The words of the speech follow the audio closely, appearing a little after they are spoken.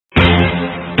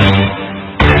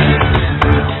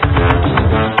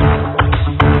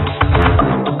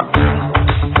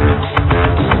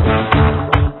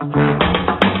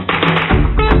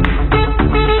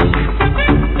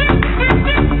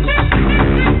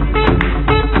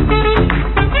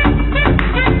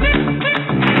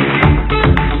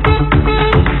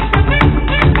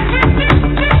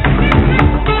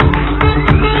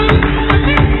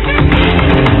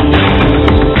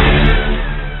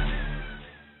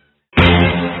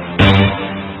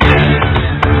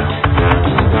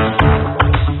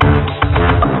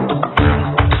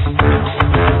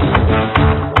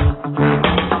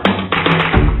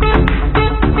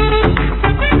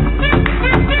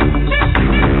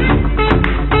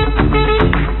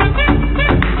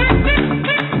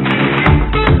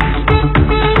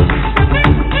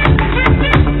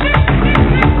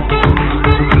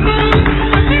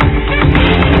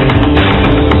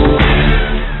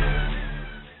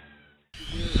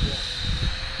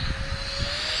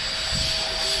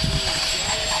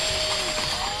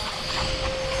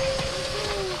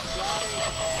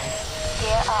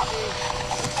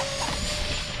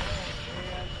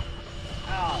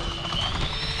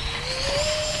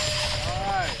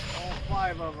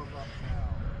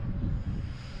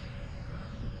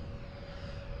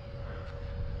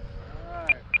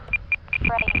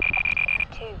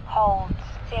holds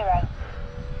 0.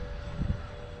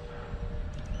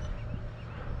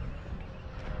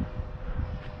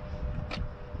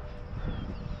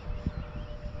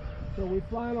 So we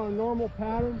flying on a normal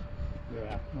pattern?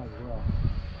 Yeah, might as well.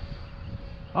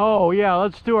 Oh yeah,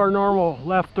 let's do our normal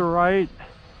left to right.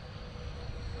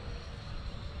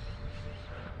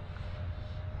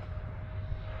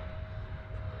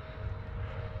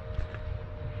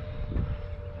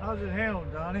 How's it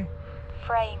handled, Donnie?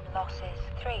 Frame losses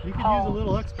 3. You could holds use a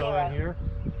little expo 0. in here.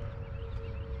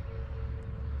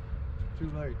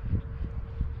 Too late.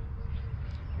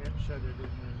 Can't shut it in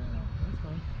there now. That's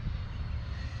fine.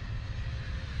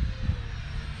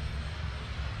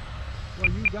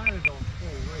 Well, you got it on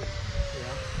full rate.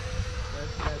 Yeah.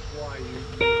 That's why you.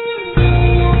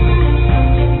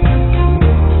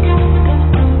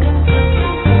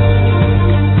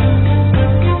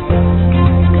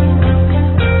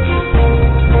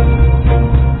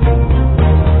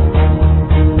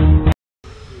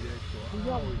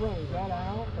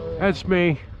 That's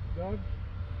me. Doug?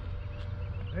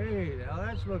 Hey, now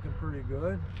that's looking pretty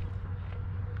good.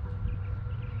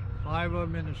 5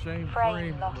 of them in the same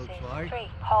frame, it losses looks like. 3.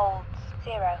 holds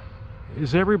 0.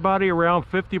 Is everybody around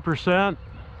 50%?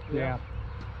 Yeah.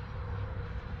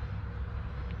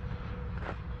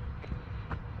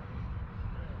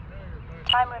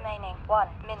 Time remaining 1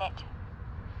 minute.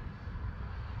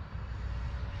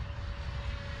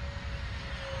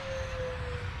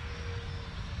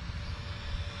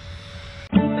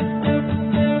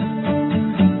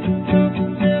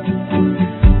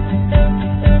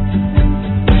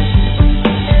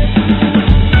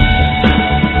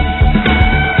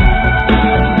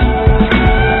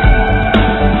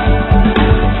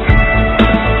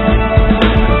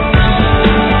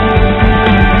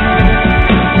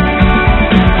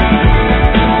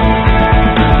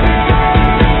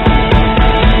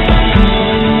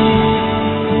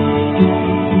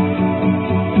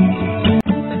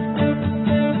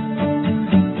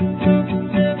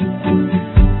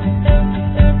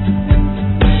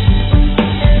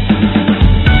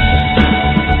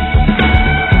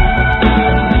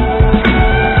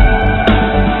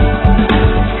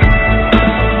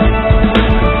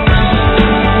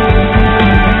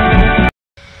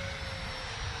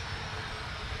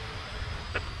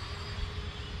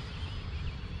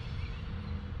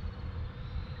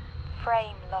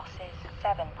 Frame losses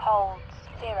 7. holds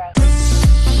 0.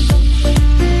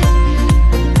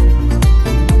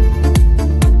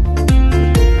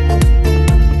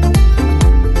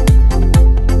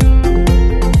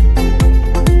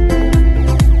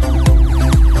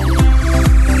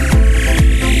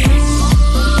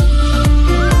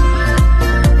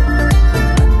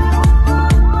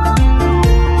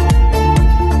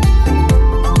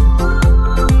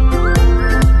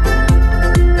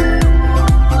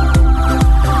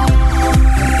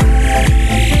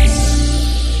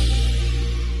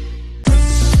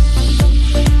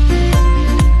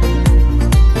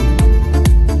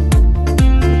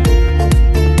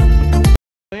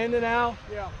 Landing out?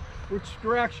 Yeah. Which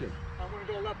direction? I'm going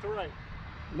to go left to right.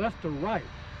 Left to right.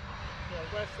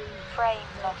 Yeah, west to east. Frame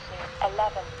losses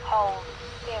 11. holds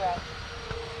 0.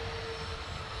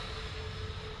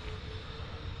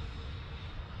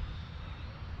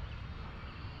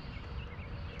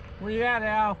 Where you at,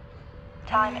 Al?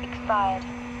 Time expired.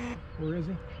 Where is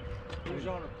he? He's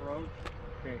on approach.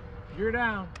 Okay. You're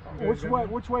down. Okay, Which good. way?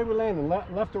 Which way we landing?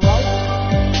 Left to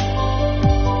right?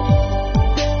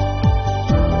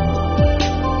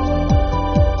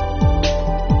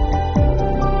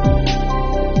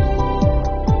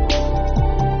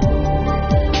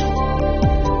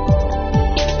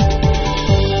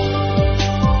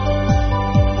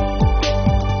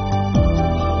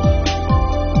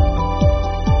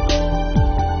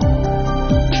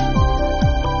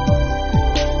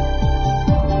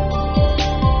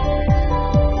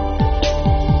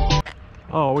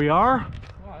 Oh, we are?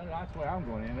 Well, that's the way I'm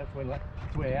going in. That's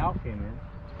the way Al came in.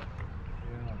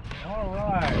 Yeah. All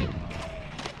right.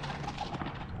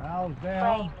 Al's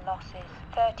down. Frame losses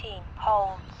 13.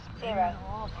 holds 0.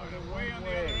 Way on the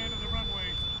other end of the runway.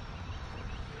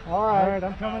 All All right. right,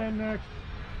 I'm coming in next.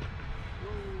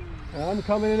 I'm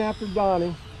coming in after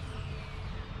Donnie.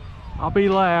 I'll be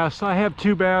last. I have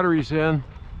 2 batteries in.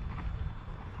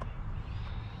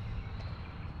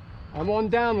 I'm on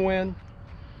downwind.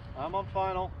 I'm on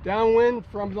final. Downwind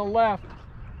from the left.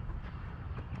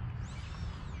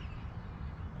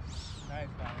 Nice,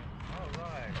 Donnie. All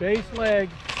right. Base leg.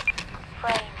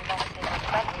 Frame losses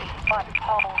 21.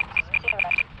 holds 0.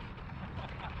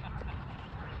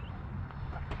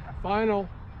 Final.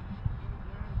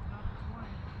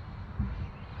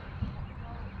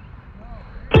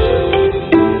 Go.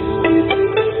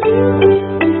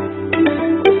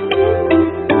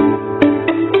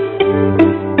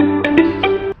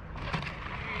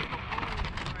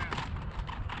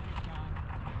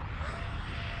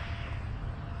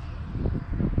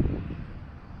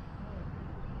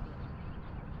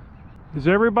 Is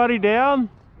everybody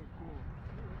down?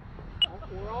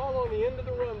 We're all on the end of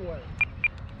the runway.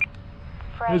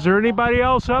 Frame Is there anybody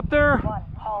else up there? 1,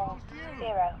 hold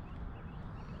 0.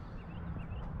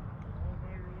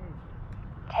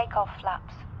 Take off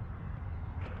flaps.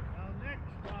 Now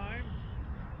next time,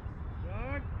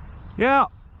 Doug, Yeah.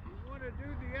 you want to do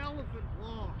the elephant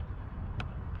walk.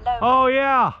 Low Oh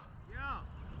yeah. Yeah.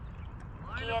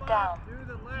 Line Gear them down. up, do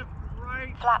the left and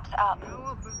right, flaps up. the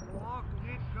elephant walk, and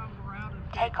then come around and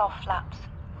Take off flaps.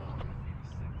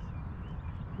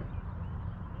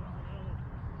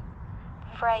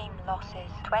 Frame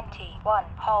losses 21,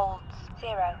 holds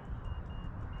 0.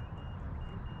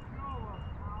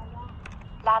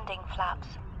 Landing flaps.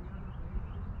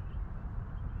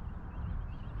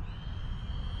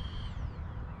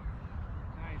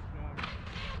 Nice,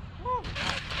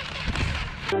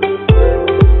 Doug.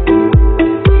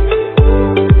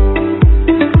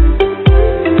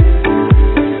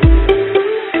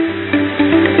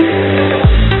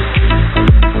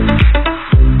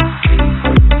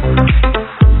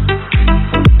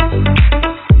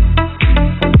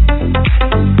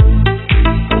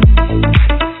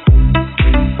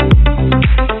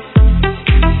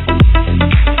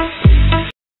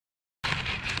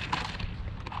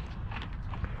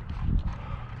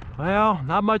 Well,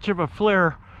 not much of a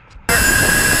flare.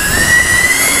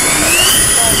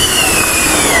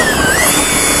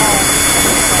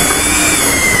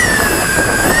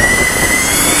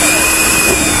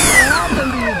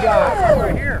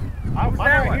 I'm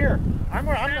right here. I'm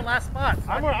the last spot.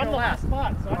 So I'm the last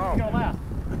spot. So I can go last.